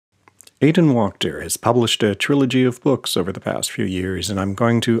Aidan Wachter has published a trilogy of books over the past few years, and I'm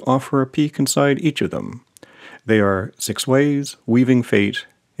going to offer a peek inside each of them. They are 6 Ways, Weaving Fate,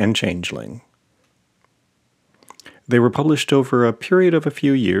 and Changeling. They were published over a period of a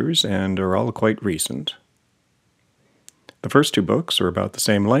few years and are all quite recent. The first 2 books are about the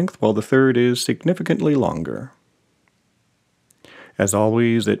same length, while the third is significantly longer. As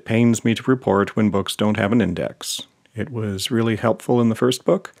always, it pains me to report when books don't have an index. It was really helpful in the first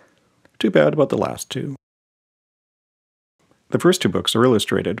book. Too bad about the last 2. The first 2 books are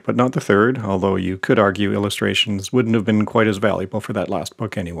illustrated, but not the third, although you could argue illustrations wouldn't have been quite as valuable for that last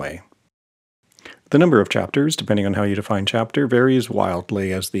book anyway. The number of chapters, depending on how you define chapter, varies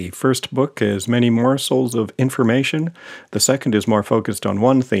wildly, as the first book has many morsels of information, the second is more focused on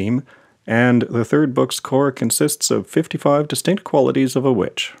one theme, and the third book's core consists of 55 distinct qualities of a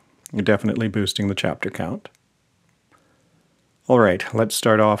witch, definitely boosting the chapter count. Alright, let's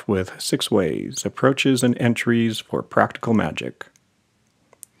start off with 6 Ways, Approaches and Entries for Practical Magic.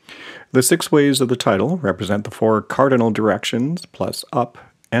 The 6 ways of the title represent the 4 cardinal directions, plus up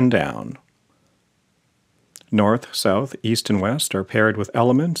and down. North, south, east, and west are paired with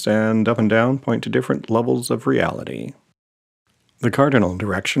elements, and up and down point to different levels of reality. The cardinal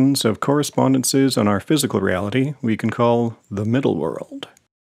directions have correspondences on our physical reality we can call the middle world.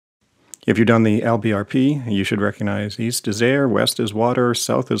 If you've done the LBRP, you should recognize east as air, west as water,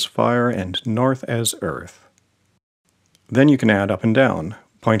 south as fire, and north as earth. Then you can add up and down,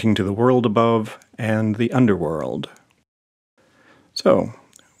 pointing to the world above and the underworld. So,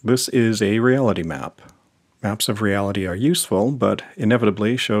 this is a reality map. Maps of reality are useful, but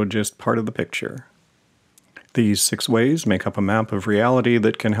inevitably show just part of the picture. These 6 ways make up a map of reality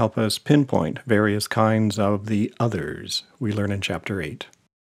that can help us pinpoint various kinds of the others we learn in Chapter 8.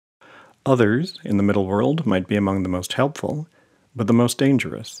 Others in the middle world might be among the most helpful, but the most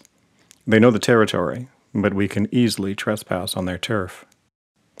dangerous. They know the territory, but we can easily trespass on their turf.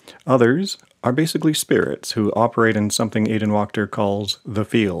 Others are basically spirits who operate in something Aidan Wachter calls the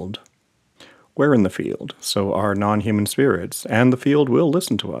field. We're in the field, so are non-human spirits, and the field will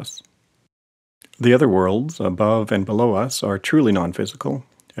listen to us. The other worlds, above and below us, are truly non-physical,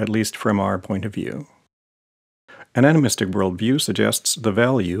 at least from our point of view. An animistic worldview suggests the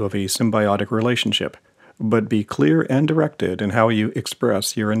value of a symbiotic relationship, but be clear and directed in how you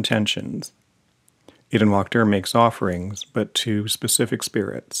express your intentions. Aidan Wachter makes offerings, but to specific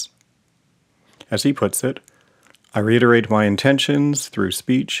spirits. As he puts it, I reiterate my intentions through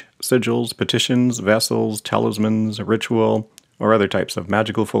speech, sigils, petitions, vessels, talismans, ritual, or other types of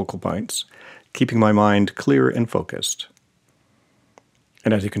magical focal points, keeping my mind clear and focused.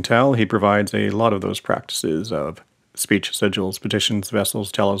 And as you can tell, he provides a lot of those practices of speech, sigils, petitions,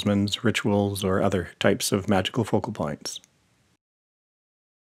 vessels, talismans, rituals, or other types of magical focal points.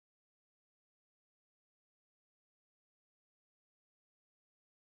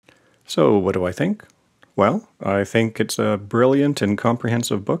 So, what do I think? Well, I think it's a brilliant and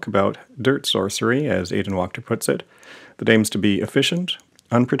comprehensive book about dirt sorcery, as Aidan Wachter puts it, that aims to be efficient,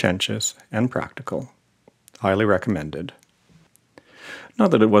 unpretentious, and practical. Highly recommended.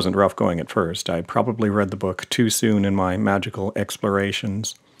 Not that it wasn't rough going at first. I probably read the book too soon in my magical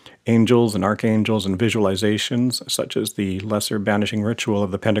explorations. Angels and archangels and visualizations, such as the lesser banishing ritual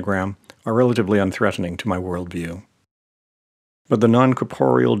of the pentagram, are relatively unthreatening to my worldview. But the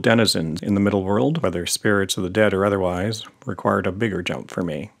non-corporeal denizens in the middle world, whether spirits of the dead or otherwise, required a bigger jump for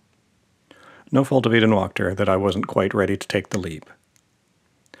me. No fault of Aidan Wachter that I wasn't quite ready to take the leap.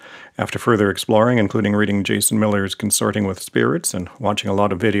 After further exploring, including reading Jason Miller's Consorting with Spirits and watching a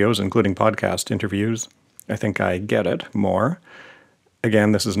lot of videos, including podcast interviews, I think I get it more.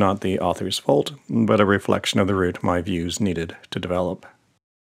 Again, this is not the author's fault, but a reflection of the route my views needed to develop.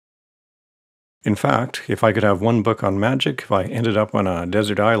 In fact, if I could have one book on magic, if I ended up on a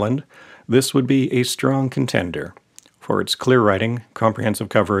desert island, this would be a strong contender for its clear writing, comprehensive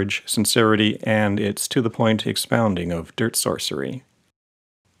coverage, sincerity, and its to-the-point expounding of dirt sorcery.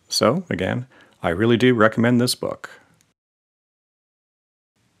 So, again, I really do recommend this book.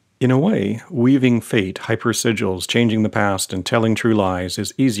 In a way, Weaving Fate, Hypersigils, Changing the Past, and Telling True Lies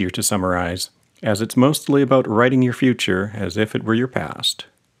is easier to summarize, as it's mostly about writing your future as if it were your past.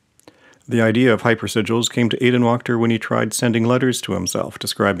 The idea of hypersigils came to Aidan Wachter when he tried sending letters to himself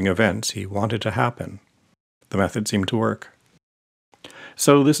describing events he wanted to happen. The method seemed to work.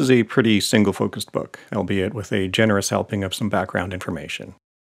 So this is a pretty single-focused book, albeit with a generous helping of some background information.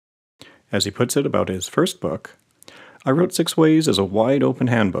 As he puts it about his first book, I wrote 6 Ways as a wide-open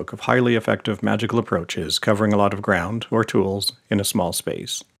handbook of highly effective magical approaches covering a lot of ground, or tools, in a small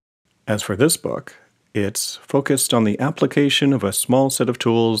space. As for this book, It's focused on the application of a small set of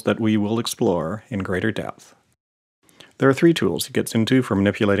tools that we will explore in greater depth. There are 3 tools he gets into for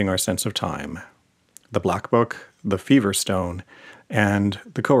manipulating our sense of time: the Black Book, the Fever Stone, and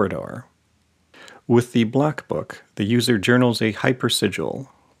the Corridor. With the Black Book, the user journals a hypersigil,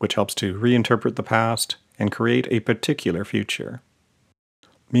 which helps to reinterpret the past and create a particular future.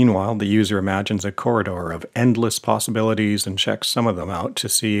 Meanwhile, the user imagines a corridor of endless possibilities and checks some of them out to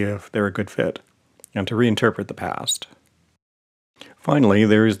see if they're a good fit, and to reinterpret the past. Finally,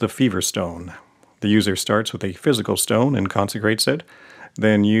 there is the Fever Stone. The user starts with a physical stone and consecrates it,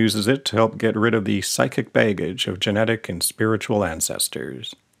 then uses it to help get rid of the psychic baggage of genetic and spiritual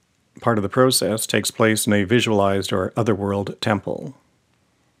ancestors. Part of the process takes place in a visualized or otherworld temple.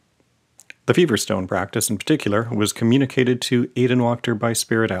 The Fever Stone practice in particular was communicated to Aidan Wachter by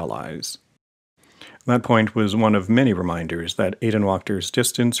spirit allies. That point was one of many reminders that Aidan Wachter's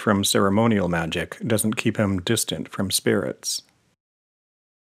distance from ceremonial magic doesn't keep him distant from spirits.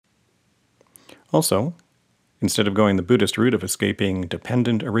 Also, instead of going the Buddhist route of escaping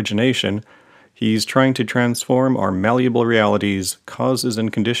dependent origination, he's trying to transform our malleable realities, causes,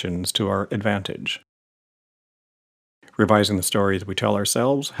 and conditions to our advantage. Revising the stories we tell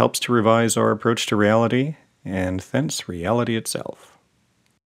ourselves helps to revise our approach to reality, and thence reality itself.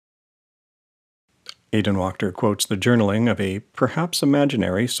 Aidan Wachter quotes the journaling of a perhaps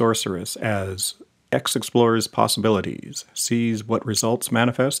imaginary sorceress as X explores possibilities, sees what results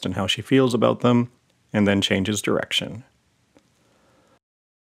manifest and how she feels about them, and then changes direction.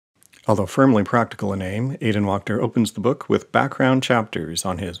 Although firmly practical in aim, Aidan Wachter opens the book with background chapters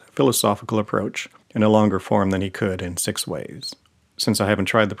on his philosophical approach in a longer form than he could in 6 ways. Since I haven't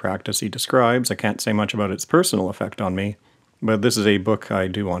tried the practice he describes, I can't say much about its personal effect on me, but this is a book I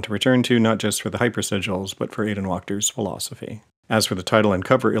do want to return to, not just for the hypersigils, but for Aidan Wachter's philosophy. As for the title and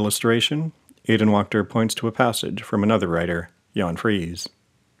cover illustration, Aidan Wachter points to a passage from another writer, Jan Fries.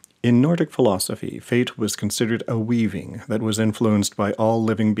 In Nordic philosophy, fate was considered a weaving that was influenced by all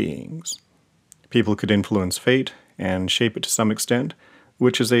living beings. People could influence fate and shape it to some extent,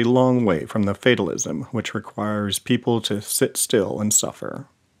 which is a long way from the fatalism which requires people to sit still and suffer.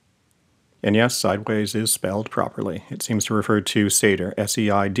 And yes, sideways is spelled properly. It seems to refer to Seidr,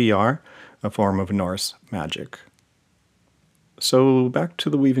 S-E-I-D-R, a form of Norse magic. So back to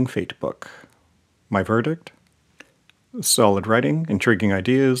the Weaving Fate book. My verdict? Solid writing, intriguing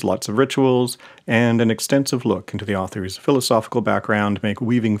ideas, lots of rituals, and an extensive look into the author's philosophical background make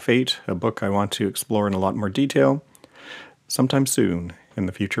Weaving Fate a book I want to explore in a lot more detail, sometime soon in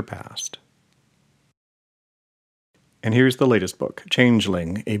the future past. And here's the latest book,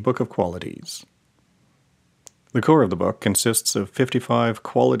 Changeling, a Book of Qualities. The core of the book consists of 55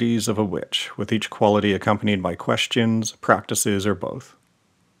 qualities of a witch, with each quality accompanied by questions, practices, or both.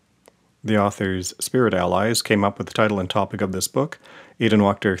 The author's spirit allies came up with the title and topic of this book. Aidan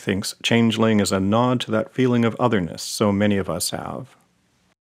Wachter thinks Changeling is a nod to that feeling of otherness so many of us have.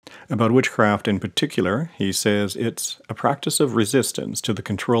 About witchcraft in particular, he says it's a practice of resistance to the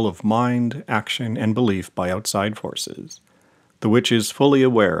control of mind, action, and belief by outside forces. The witch is fully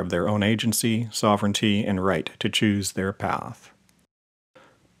aware of their own agency, sovereignty, and right to choose their path.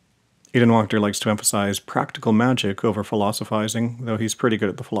 Aidan Wachter likes to emphasize practical magic over philosophizing, though he's pretty good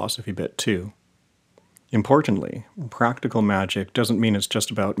at the philosophy bit too. Importantly, practical magic doesn't mean it's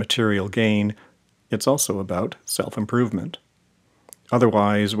just about material gain, it's also about self-improvement.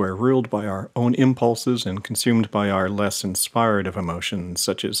 Otherwise, we're ruled by our own impulses and consumed by our less inspired of emotions,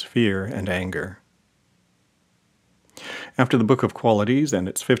 such as fear and anger. After the Book of Qualities and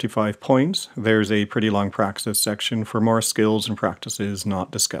its 55 points, there's a pretty long praxis section for more skills and practices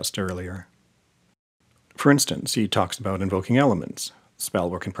not discussed earlier. For instance, he talks about invoking elements,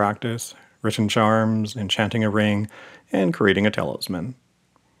 spellwork and practice, written charms, enchanting a ring, and creating a talisman.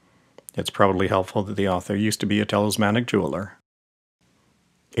 It's probably helpful that the author used to be a talismanic jeweler.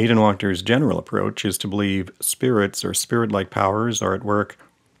 Aidan Wachter's general approach is to believe spirits or spirit-like powers are at work,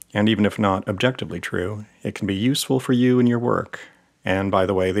 and even if not objectively true, it can be useful for you in your work. And by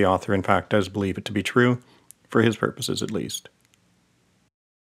the way, the author in fact does believe it to be true, for his purposes at least.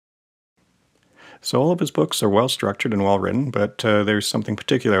 So all of his books are well structured and well written, but there's something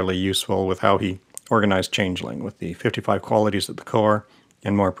particularly useful with how he organized Changeling, with the 55 qualities at the core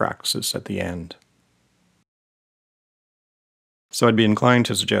and more practices at the end. So I'd be inclined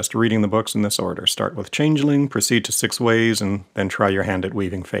to suggest reading the books in this order. Start with Changeling, proceed to 6 Ways, and then try your hand at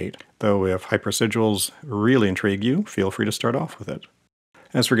Weaving Fate. Though if hypersigils really intrigue you, feel free to start off with it.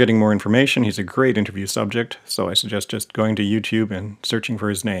 As for getting more information, he's a great interview subject, so I suggest just going to YouTube and searching for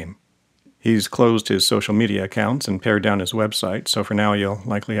his name. He's closed his social media accounts and pared down his website, so for now you'll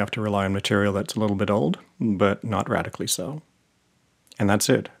likely have to rely on material that's a little bit old, but not radically so. And that's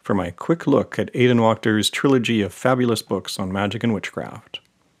it for my quick look at Aidan Wachter's trilogy of fabulous books on magic and witchcraft.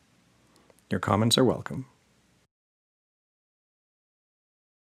 Your comments are welcome.